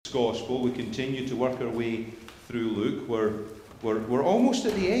Gospel. We continue to work our way through Luke. We're almost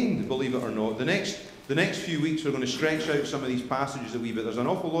at the end, believe it or not. The next few weeks we're going to stretch out some of these passages a wee bit. There's an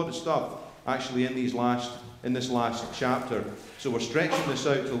awful lot of stuff actually in this last chapter. So we're stretching this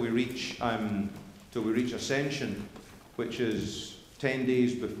out till we reach Ascension, which is 10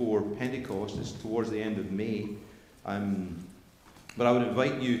 days before Pentecost. It's towards the end of May. But I would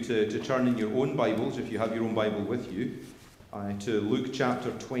invite you to turn in your own Bibles, if you have your own Bible with you, to Luke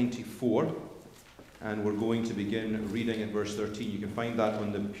chapter 24. And we're going to begin reading at verse 13. You can find that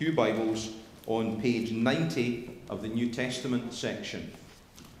on the Pew Bibles on page 90 of the New Testament section.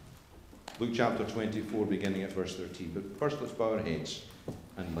 Luke chapter 24, beginning at verse 13. But first, let's bow our heads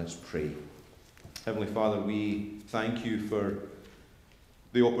and let's pray. Heavenly Father, we thank you for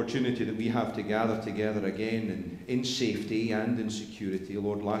the opportunity that we have to gather together again in safety and in security.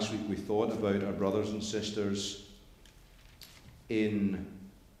 Lord, last week we thought about our brothers and sisters in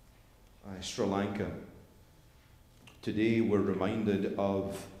Sri Lanka. Today we're reminded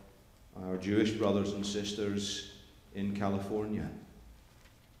of our Jewish brothers and sisters in California,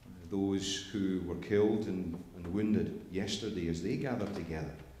 those who were killed and wounded yesterday as they gathered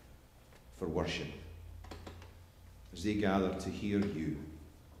together for worship, as they gathered to hear you.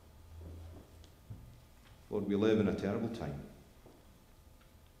 Lord, we live in a terrible time.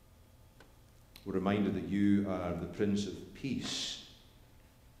 We're reminded that you are the Prince of Peace.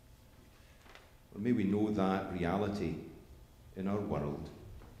 Or may we know that reality in our world.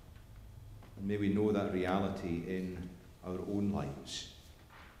 And may we know that reality in our own lives.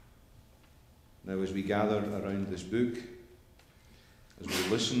 Now, as we gather around this book, as we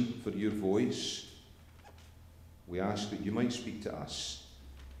listen for your voice, we ask that you might speak to us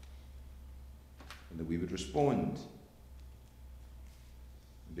and that we would respond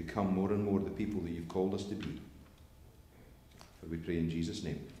and become more and more the people that you've called us to be. For we pray in Jesus'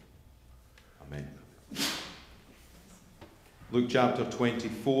 name. Amen. Luke chapter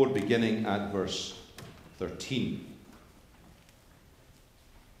 24, beginning at verse 13.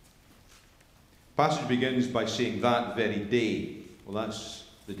 The passage begins by saying, that very day. Well, that's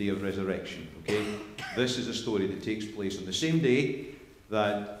the day of resurrection, okay? This is a story that takes place on the same day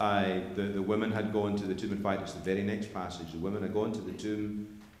that the women had gone to the tomb. In fact, it's the very next passage. The women had gone to the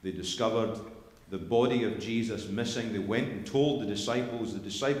tomb. They discovered the body of Jesus missing. They went and told the disciples. The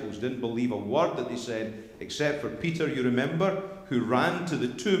disciples didn't believe a word that they said, except for Peter, you remember, who ran to the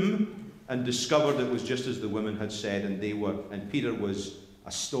tomb and discovered it was just as the women had said. And Peter was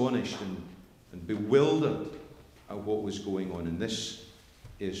astonished and bewildered at what was going on. And this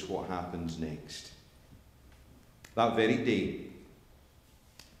is what happens next. That very day,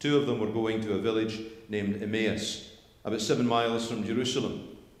 two of them were going to a village named Emmaus, about 7 miles from Jerusalem.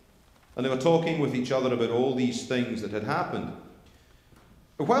 And they were talking with each other about all these things that had happened.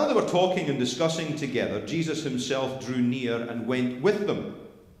 But while they were talking and discussing together, Jesus himself drew near and went with them.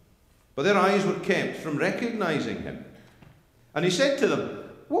 But their eyes were kept from recognizing him. And he said to them,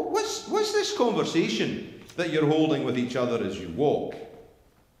 What's this conversation that you're holding with each other as you walk?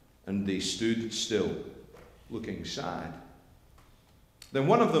 And they stood still, looking sad. Then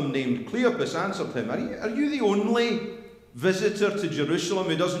one of them, named Cleopas, answered him, Are you the only visitor to Jerusalem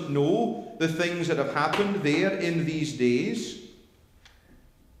who doesn't know the things that have happened there in these days?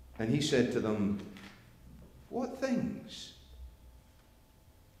 And he said to them, What things?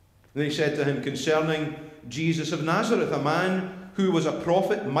 And he said to him, concerning Jesus of Nazareth, a man who was a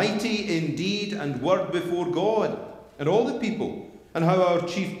prophet, mighty in deed and word before God and all the people, and how our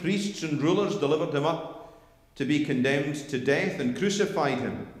chief priests and rulers delivered him up to be condemned to death and crucified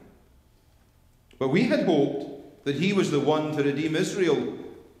him. But we had hoped that he was the one to redeem Israel.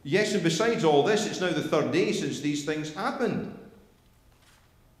 Yes, and besides all this, it's now the 3rd day since these things happened.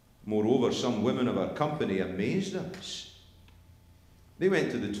 Moreover, some women of our company amazed us. They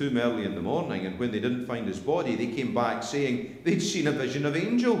went to the tomb early in the morning, and when they didn't find his body, they came back saying they'd seen a vision of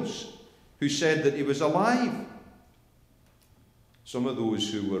angels who said that he was alive. Some of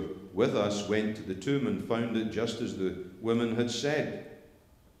those who were with us went to the tomb and found it just as the women had said.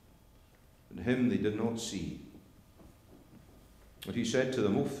 And him they did not see. But he said to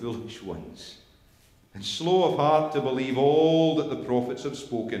them, O foolish ones, and slow of heart to believe all that the prophets have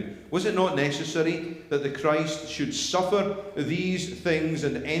spoken. Was it not necessary that the Christ should suffer these things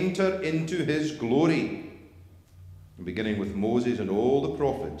and enter into his glory? And beginning with Moses and all the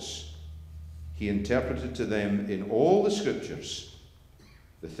prophets, he interpreted to them in all the scriptures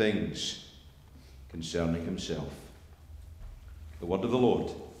the things concerning himself. The word of the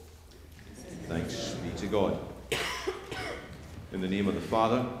Lord. Thanks be to God. In the name of the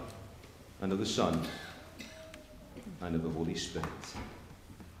Father, and of the Son, and of the Holy Spirit.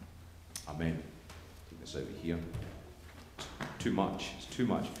 Amen. Take this out of here. Too much. It's too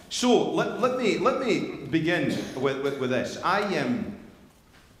much. So let me begin with this. I'm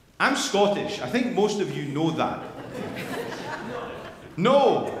Scottish. I think most of you know that.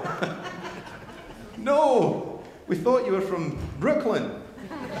 No. No. We thought you were from Brooklyn.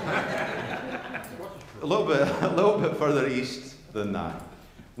 A little bit further east than that.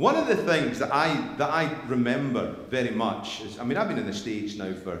 One of the things that I remember very much is, I've been in the States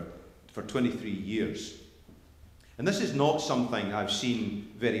now for 23 years. And this is not something I've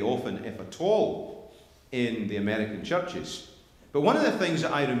seen very often, if at all, in the American churches. But one of the things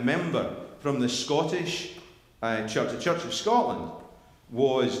that I remember from the Scottish church, the Church of Scotland,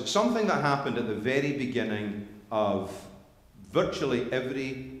 was something that happened at the very beginning of virtually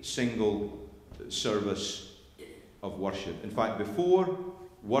every single service of worship. In fact, before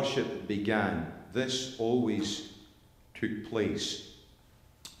worship began, this always took place.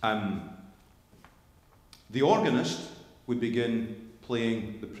 The organist would begin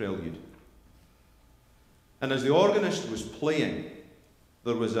playing the prelude. And as the organist was playing,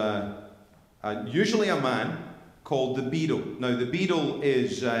 there was usually a man called the beadle. Now, the beadle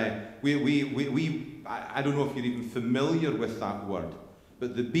is, I don't know if you're even familiar with that word,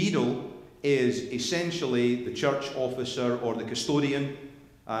 but the beadle is essentially the church officer or the custodian,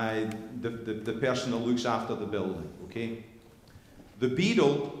 the person that looks after the building, okay? The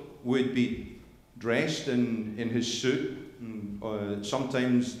beadle would be dressed in his suit.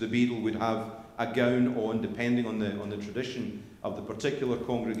 Sometimes the beadle would have a gown on, depending on the tradition of the particular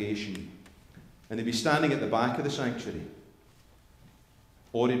congregation. And he'd be standing at the back of the sanctuary.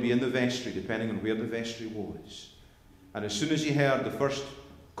 Or he'd be in the vestry, depending on where the vestry was. And as soon as he heard the first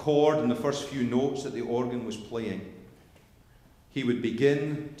chord and the first few notes that the organ was playing, he would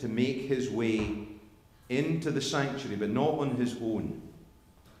begin to make his way into the sanctuary, but not on his own.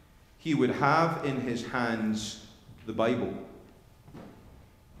 He would have in his hands the Bible.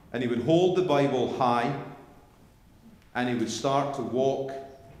 And he would hold the Bible high, and he would start to walk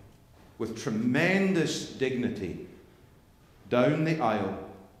with tremendous dignity down the aisle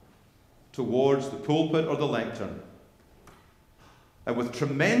towards the pulpit or the lectern. And with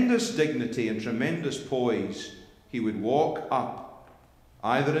tremendous dignity and tremendous poise, he would walk up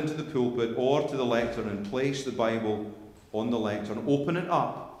either into the pulpit or to the lectern and place the Bible on the lectern, open it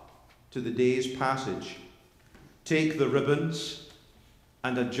up to the day's passage, take the ribbons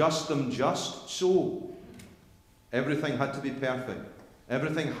and adjust them just so. Everything had to be perfect.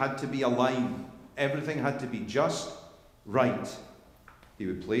 Everything had to be aligned. Everything had to be just right. He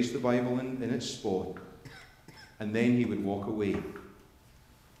would place the Bible in its spot, and then he would walk away.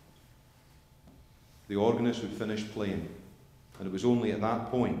 The organist would finish playing, and it was only at that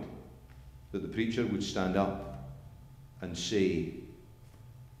point that the preacher would stand up and say,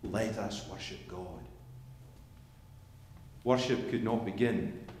 "Let us worship God." Worship could not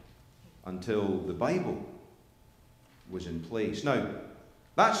begin until the Bible was in place. Now,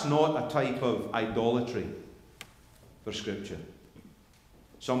 that's not a type of idolatry for Scripture.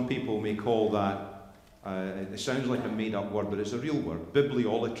 Some people may call that, it sounds like a made-up word, but it's a real word,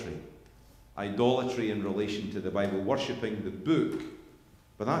 bibliolatry. Idolatry in relation to the Bible, worshipping the book.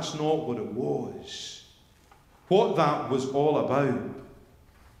 But that's not what it was. What that was all about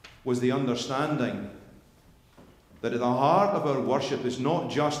was the understanding that at the heart of our worship is not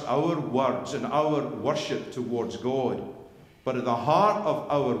just our words and our worship towards God, but at the heart of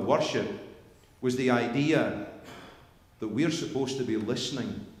our worship was the idea that we're supposed to be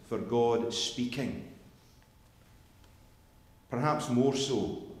listening for God speaking. Perhaps more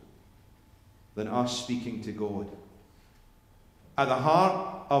so than us speaking to God. At the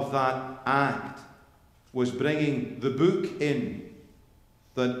heart of that act was bringing the book in,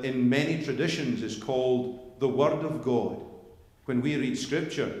 that in many traditions is called the Word of God. When we read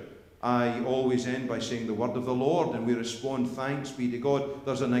Scripture, I always end by saying the Word of the Lord, and we respond, thanks be to God.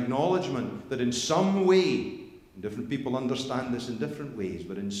 There's an acknowledgement that in some way, and different people understand this in different ways,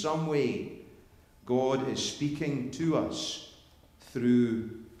 but in some way, God is speaking to us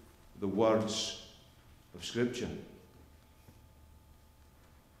through the words of Scripture.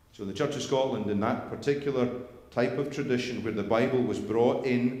 So in the Church of Scotland, in that particular type of tradition where the Bible was brought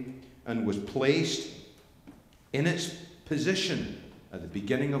in and was placed in its position at the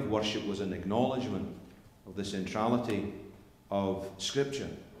beginning of worship, was an acknowledgement of the centrality of Scripture.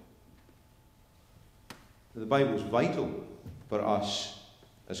 The Bible is vital for us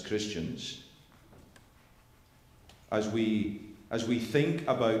as Christians. As we think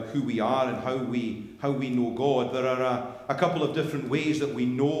about who we are and how we know God, there are a couple of different ways that we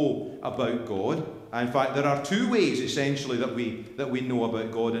know about God. In fact, there are two ways essentially that we know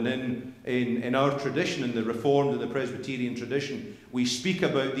about God. And in our tradition, in the Reformed and the Presbyterian tradition, we speak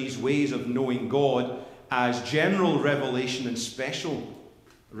about these ways of knowing God as general revelation and special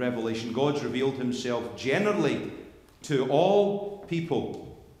revelation. God's revealed himself generally to all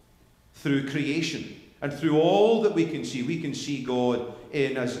people through creation. And through all that we can see God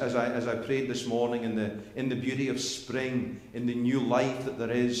in, as I prayed this morning, in the beauty of spring, in the new life that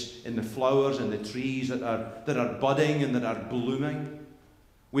there is, in the flowers and the trees that are budding and that are blooming.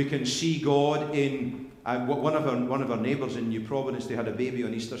 We can see God in one of our neighbours in New Providence. They had a baby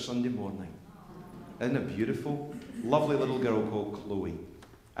on Easter Sunday morning. Isn't it beautiful? Lovely little girl called Chloe.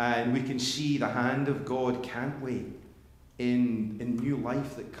 And we can see the hand of God, can't we, in new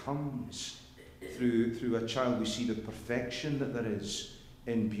life that comes through a child. We see the perfection that there is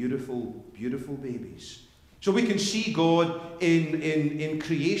in beautiful, beautiful babies. So we can see God in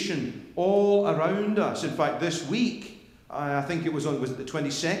creation all around us. In fact, this week, I think it was it the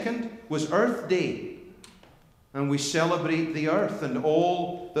 22nd, was Earth Day. And we celebrate the earth and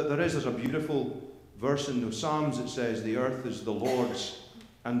all that there is. There's a beautiful verse in the Psalms that says, "The earth is the Lord's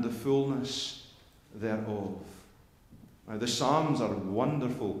and the fullness thereof." Now, the Psalms are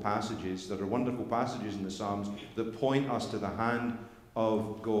wonderful passages. There are wonderful passages in the Psalms that point us to the hand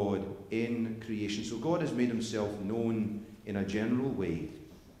of God in creation. So God has made himself known in a general way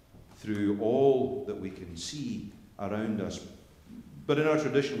through all that we can see around us. But in our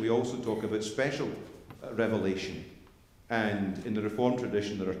tradition, we also talk about special revelation. And in the Reformed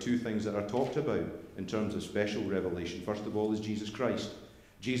tradition, there are two things that are talked about in terms of special revelation. First of all is Jesus Christ.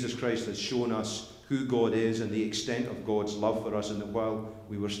 Jesus Christ has shown us who God is and the extent of God's love for us, and that while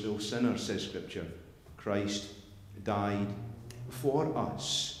we were still sinners, says Scripture, Christ died for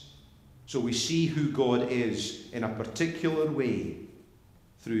us. So we see who God is in a particular way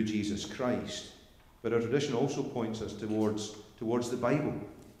through Jesus Christ. But our tradition also points us towards the Bible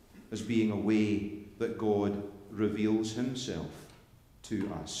as being a way that God reveals himself to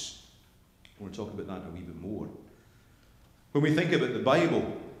us. I want to talk about that a wee bit more. When we think about the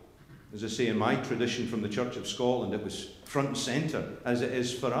Bible, as I say, in my tradition from the Church of Scotland, it was front and centre, as it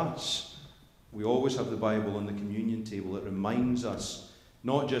is for us. We always have the Bible on the communion table. It reminds us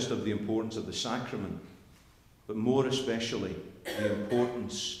not just of the importance of the sacrament, but more especially the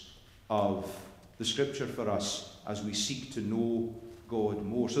importance of the Scripture for us as we seek to know God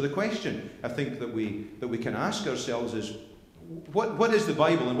more. So the question I think that we can ask ourselves is, what is the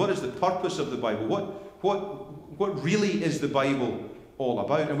Bible, and what is the purpose of the Bible? What really is the Bible all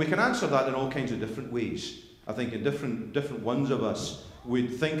about? And we can answer that in all kinds of different ways. I think in different ones of us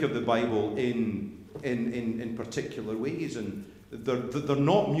would think of the Bible in particular ways, and they're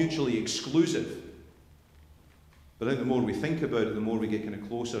not mutually exclusive. But I think the more we think about it, the more we get kind of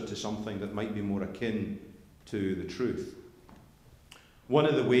closer to something that might be more akin to the truth. One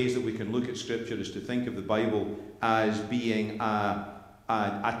of the ways that we can look at Scripture is to think of the Bible as being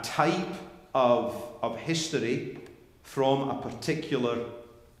a type of history from a particular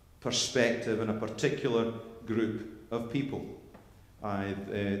perspective and a particular group of people.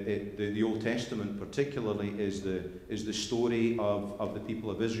 The Old Testament particularly is the story of the people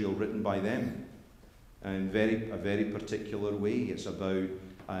of Israel written by them in a very particular way. It's about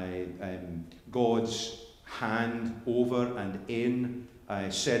God's hand over and in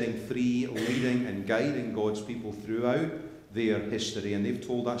setting free, leading and guiding God's people throughout their history, and they've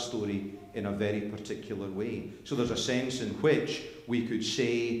told that story in a very particular way. So there's a sense in which we could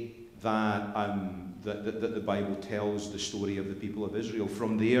say that that the Bible tells the story of the people of Israel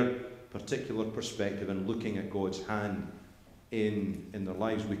from their particular perspective and looking at God's hand in their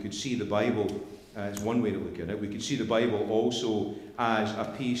lives. We could see the Bible as one way to look at it. We could see the Bible also as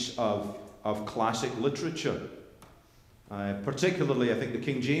a piece of classic literature. Particularly, I think the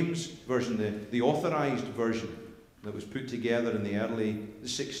King James Version, the authorized version that was put together in the early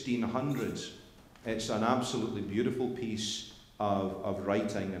 1600s. It's an absolutely beautiful piece of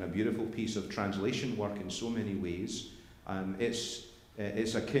writing and a beautiful piece of translation work in so many ways.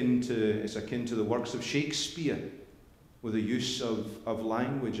 It's akin to the works of Shakespeare, with the use of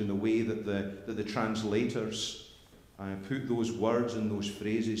language and the way that the translators put those words and those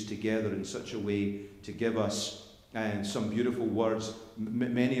phrases together in such a way to give us some beautiful words.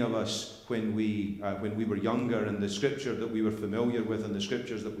 Many of us, when we were younger, and the Scripture that we were familiar with and the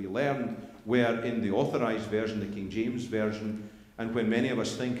Scriptures that we learned were in the authorized version, the King James Version. And when many of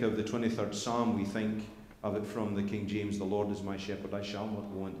us think of the 23rd Psalm, we think of it from the King James. "The Lord is my shepherd, I shall not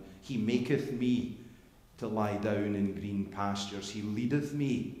want. He maketh me to lie down in green pastures. He leadeth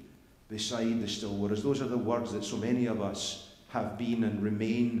me beside the still waters." Those are the words that so many of us have been and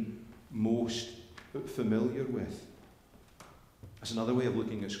remain most familiar with. That's another way of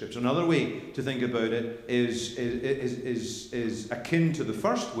looking at Scripture. Another way to think about it is akin to the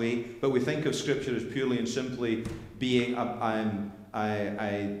first way, but we think of Scripture as purely and simply being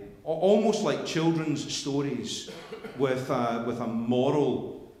almost like children's stories with a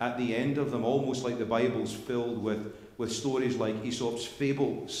moral at the end of them, almost like the Bible's filled with stories like Aesop's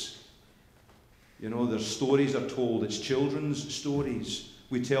fables. You know, their stories are told. It's children's stories.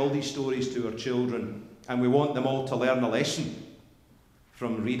 We tell these stories to our children, and we want them all to learn a lesson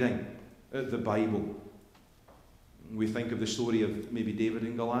from reading the Bible. We think of the story of maybe David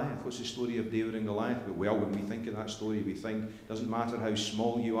and Goliath. What's the story of David and Goliath? Well, when we think of that story, we think it doesn't matter how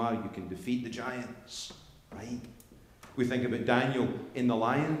small you are, you can defeat the giants, right? We think about Daniel in the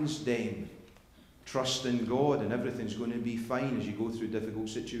lion's den. Trust in God and everything's going to be fine as you go through difficult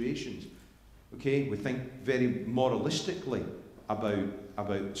situations. Okay, we think very moralistically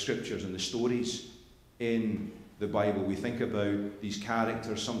about scriptures and the stories in the Bible. We think about these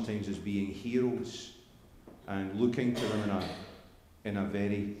characters sometimes as being heroes and looking to them in a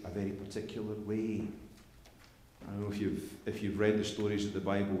very particular way. I don't know if you've read the stories of the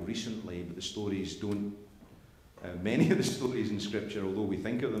Bible recently, but the stories don't. Many of the stories in Scripture, although we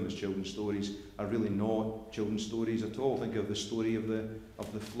think of them as children's stories, are really not children's stories at all. Think of the story of the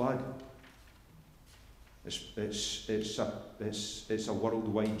flood. It's a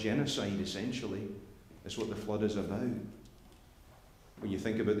worldwide genocide, essentially. That's what the flood is about. When you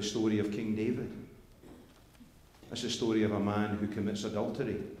think about the story of King David, it's the story of a man who commits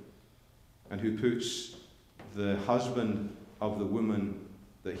adultery and who puts the husband of the woman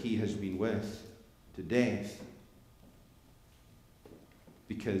that he has been with to death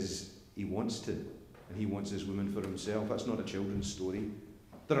because he wants to, and he wants this woman for himself. That's not a children's story.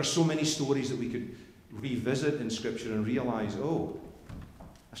 There are so many stories that we could revisit in Scripture and realize, oh,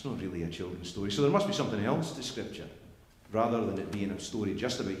 that's not really a children's story. So there must be something else to Scripture, rather than it being a story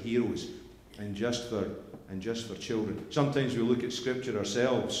just about heroes and just for children. Sometimes we look at Scripture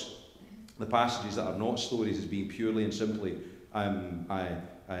ourselves, the passages that are not stories, as being purely and simply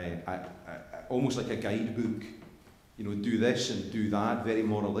almost like a guidebook. You know, do this and do that, very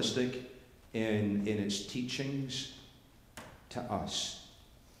moralistic in its teachings to us.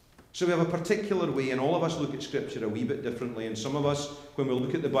 So we have a particular way, and all of us look at Scripture a wee bit differently. And some of us, when we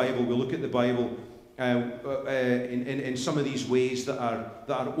look at the Bible, we look at the Bible in some of these ways that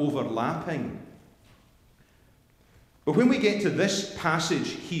are overlapping. But when we get to this passage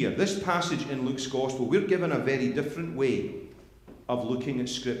here, this passage in Luke's Gospel, we're given a very different way of looking at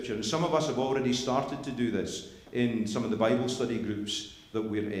Scripture. And some of us have already started to do this in some of the Bible study groups that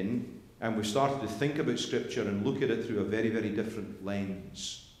we're in. And we've started to think about Scripture and look at it through a very, very different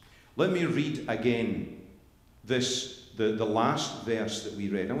lens. Let me read again the last verse that we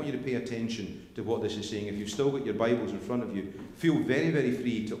read. I want you to pay attention to what this is saying. If you've still got your Bibles in front of you, feel very, very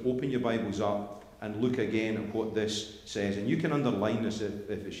free to open your Bibles up and look again at what this says. And you can underline this if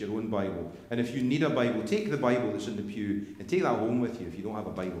it's your own Bible. And if you need a Bible, take the Bible that's in the pew and take that home with you. If you don't have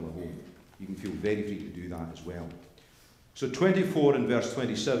a Bible at home, you can feel very free to do that as well. So 24 and verse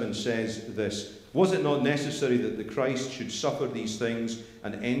 27 says this: "Was it not necessary that the Christ should suffer these things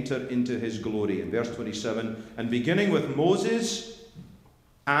and enter into his glory?" In verse 27, "And beginning with Moses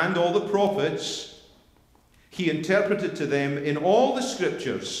and all the prophets, he interpreted to them in all the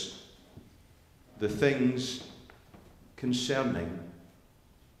scriptures the things concerning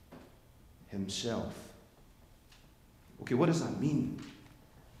himself." Okay, what does that mean?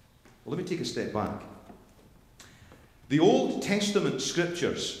 Well, let me take a step back. The Old Testament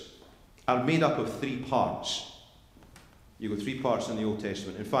scriptures are made up of three parts. You've got three parts in the Old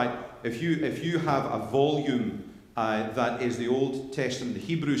Testament. In fact, if you have a volume that is the Old Testament, the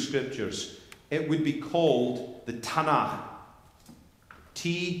Hebrew scriptures, it would be called the Tanakh.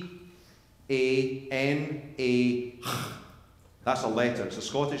 T-A-N-A-H. That's a letter. It's a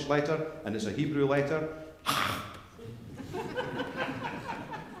Scottish letter and it's a Hebrew letter.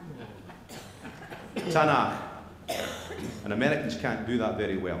 Tanakh. And Americans can't do that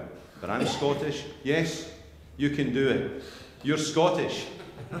very well. But I'm Scottish. Yes, you can do it. You're Scottish.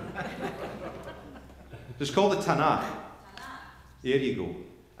 It's called the Tanakh. There you go.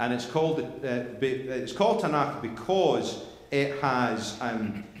 And it's called Tanakh because it has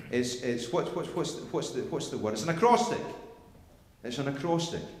what's the word? It's an acrostic. It's an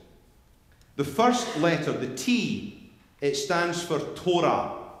acrostic. The first letter, the T, it stands for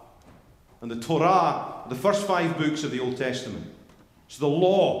Torah. And the Torah, the first 5 books of the Old Testament. It's the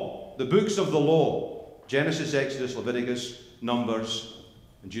law, the books of the law. Genesis, Exodus, Leviticus, Numbers,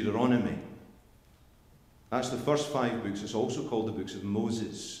 and Deuteronomy. That's the first 5 books. It's also called the books of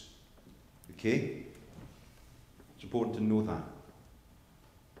Moses. Okay? It's important to know that.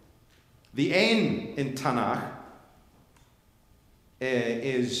 The N in Tanakh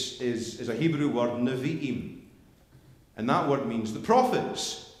is a Hebrew word, Nevi'im. And that word means the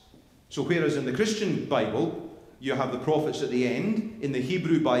prophets. So whereas in the Christian Bible, you have the prophets at the end, in the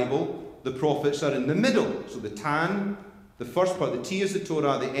Hebrew Bible, the prophets are in the middle. So the Tan, the first part, the T is the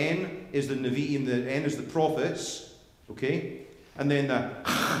Torah, the N is the Nevi'im, the N is the prophets. Okay? And then the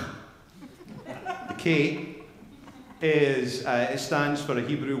K it stands for a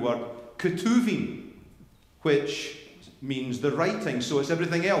Hebrew word, Ketuvim, which means the writing. So it's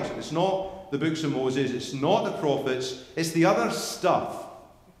everything else. It's not the books of Moses, it's not the prophets, it's the other stuff.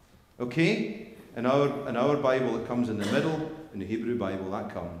 Okay? In our Bible, it comes in the middle. In the Hebrew Bible,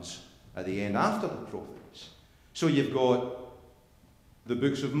 that comes at the end after the prophets. So you've got the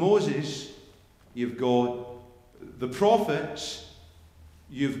books of Moses, you've got the prophets,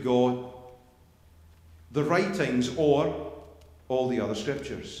 you've got the writings, or all the other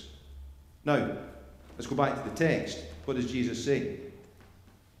scriptures. Now, let's go back to the text. What does Jesus say?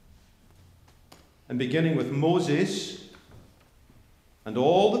 And beginning with Moses and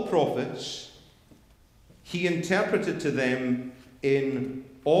all the prophets, he interpreted to them in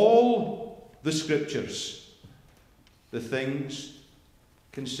all the scriptures the things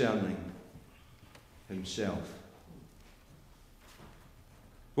concerning himself.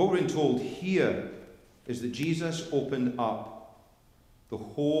 What we're told here is that Jesus opened up the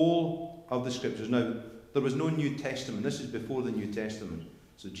whole of the scriptures. Now, there was no New Testament. This is before the New Testament.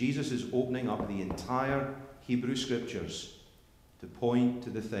 So Jesus is opening up the entire Hebrew scriptures to point to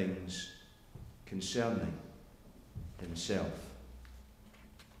the things concerning himself.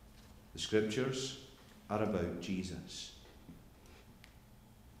 The scriptures are about Jesus.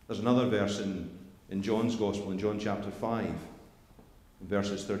 There's another verse in John's Gospel, in John chapter 5,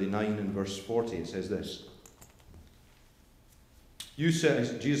 verses 39 and verse 40. It says this.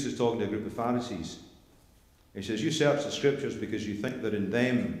 Jesus is talking to a group of Pharisees. He says, you search the scriptures because you think that in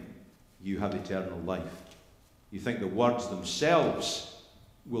them you have eternal life. You think the words themselves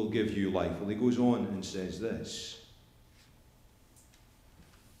will give you life. Well, he goes on and says this.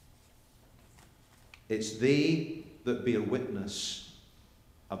 It's they that bear witness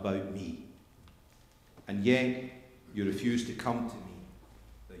about me. And yet you refuse to come to me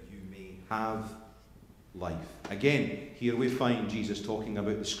that you may have life. Again, here we find Jesus talking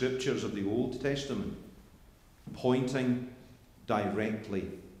about the scriptures of the Old Testament, pointing directly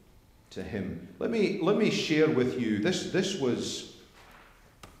to him. Let me share with you, this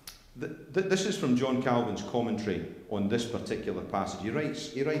is from John Calvin's commentary on this particular passage. He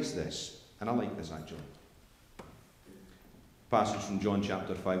writes this, and I like this actually. Passage from John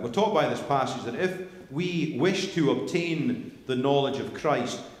chapter 5. We're taught by this passage that if we wish to obtain the knowledge of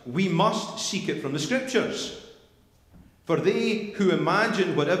Christ, we must seek it from the scriptures. For they who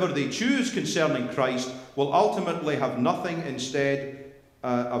imagine whatever they choose concerning Christ will ultimately have nothing instead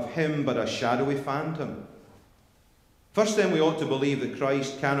of him but a shadowy phantom. First then, we ought to believe that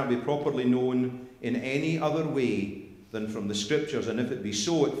Christ cannot be properly known in any other way than from the scriptures, and if it be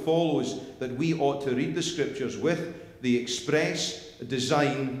so, it follows that we ought to read the scriptures with the express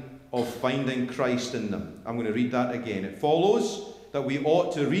design of finding Christ in them. I'm going to read that again. It follows that we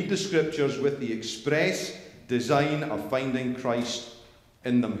ought to read the scriptures with the express design of finding Christ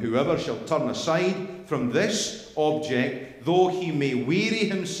in them. Whoever shall turn aside from this object, though he may weary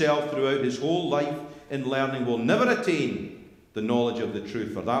himself throughout his whole life in learning, will never attain the knowledge of the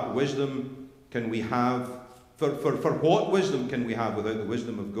truth. For that wisdom can we have, for what wisdom can we have without the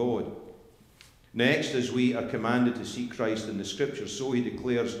wisdom of God? Next, as we are commanded to seek Christ in the scriptures, so he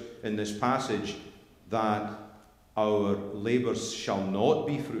declares in this passage that our labours shall not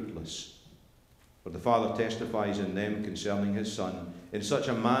be fruitless. For the Father testifies in them concerning his Son, in such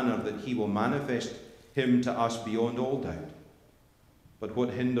a manner that he will manifest him to us beyond all doubt. But what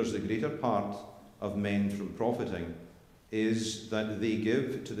hinders the greater part of men from profiting is that they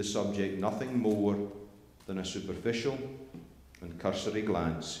give to the subject nothing more than a superficial and cursory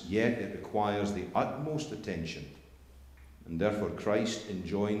glance, yet it requires the utmost attention, and therefore Christ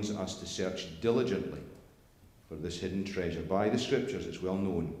enjoins us to search diligently for this hidden treasure. By the scriptures, it's well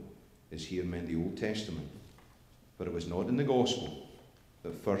known, is here meant the Old Testament, but it was not in the gospel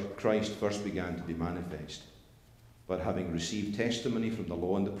that Christ first began to be manifest, but having received testimony from the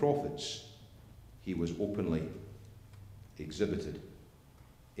law and the prophets, he was openly exhibited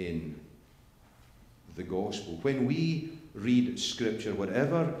in the gospel. When we read scripture,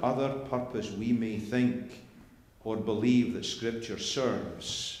 whatever other purpose we may think or believe that scripture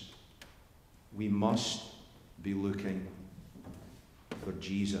serves, we must be looking for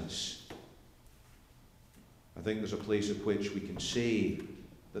Jesus I think there's a place at which we can say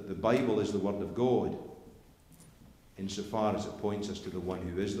that the Bible is the Word of God, insofar as it points us to the one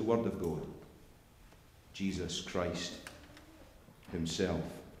who is the Word of God, Jesus Christ himself.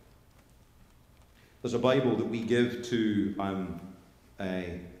 There's a Bible that we give to, I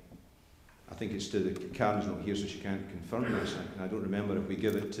think it's to the Karen's not here, so she can't confirm this, and I don't remember if we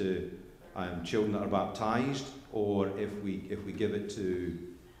give it to children that are baptized, or if we give it to,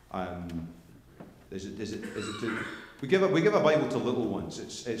 is it to, we give a Bible to little ones.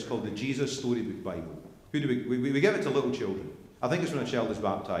 It's called the Jesus Storybook Bible. Who do we give it to little children? I think it's when a child is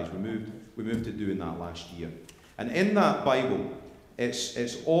baptized. We moved to doing that last year. And in that Bible, it's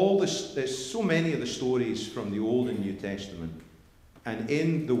so many of the stories from the Old and New Testament. And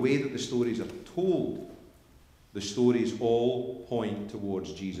in the way that the stories are told, the stories all point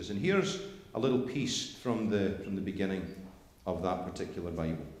towards Jesus. And here's a little piece from the beginning of that particular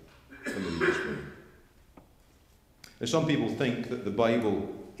Bible. Let me read this for you. Now, some people think that the Bible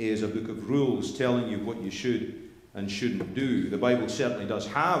is a book of rules telling you what you should and shouldn't do. The Bible certainly does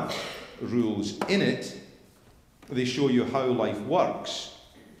have rules in it. They show you how life works.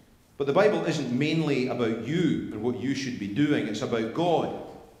 But the Bible isn't mainly about you and what you should be doing. It's about God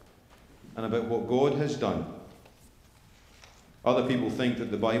and about what God has done. Other people think that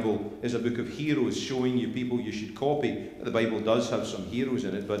the Bible is a book of heroes showing you people you should copy. The Bible does have some heroes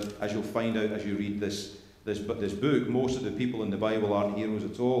in it, but as you'll find out as you read this book, most of the people in the Bible aren't heroes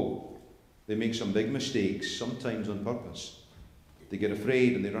at all. They make some big mistakes, sometimes on purpose. They get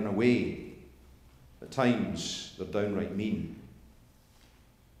afraid and they run away. At times, they're downright mean.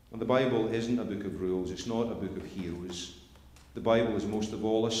 And the Bible isn't a book of rules. It's not a book of heroes. The Bible is most of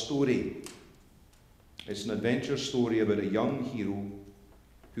all a story. It's an adventure story about a young hero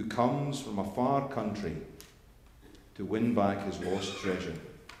who comes from a far country to win back his lost treasure.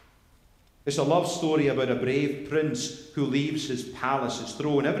 It's a love story about a brave prince who leaves his palace, his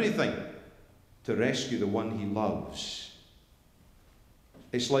throne, everything, to rescue the one he loves.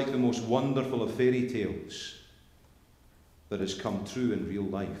 It's like the most wonderful of fairy tales that has come true in real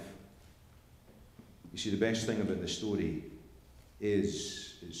life. You see, the best thing about the story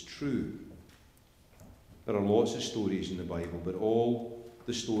is it's true. There are lots of stories in the Bible, but all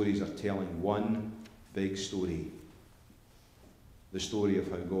the stories are telling one big story. The story of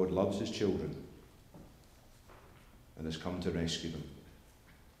how God loves his children and has come to rescue them.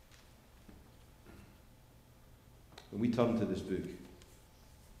 When we turn to this book,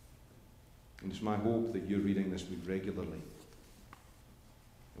 and it's my hope that you're reading this book regularly,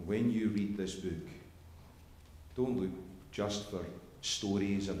 and when you read this book, don't look just for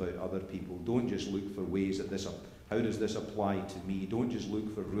stories about other people. Don't just look for ways that how does this apply to me? Don't just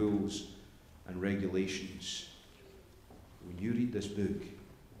look for rules and regulations. When you read this book,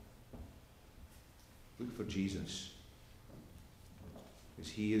 look for Jesus,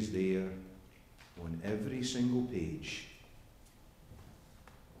 because he is there on every single page.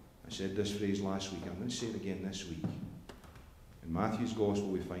 I said this phrase last week. I'm going to say it again this week. In Matthew's Gospel,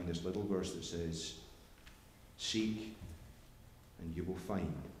 we find this little verse that says, "Seek and you will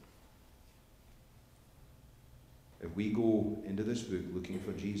find." If we go into this book looking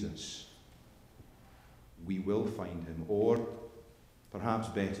for Jesus, we will find him, or perhaps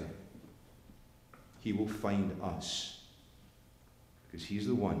better, he will find us, because he's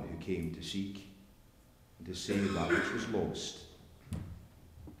the one who came to seek and to save that which was lost.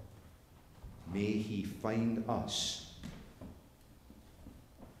 May he find us,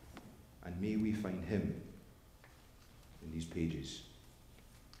 and may we find him in these pages.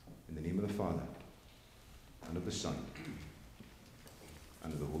 In the name of the Father, and of the Son,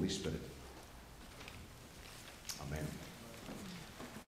 and of the Holy Spirit.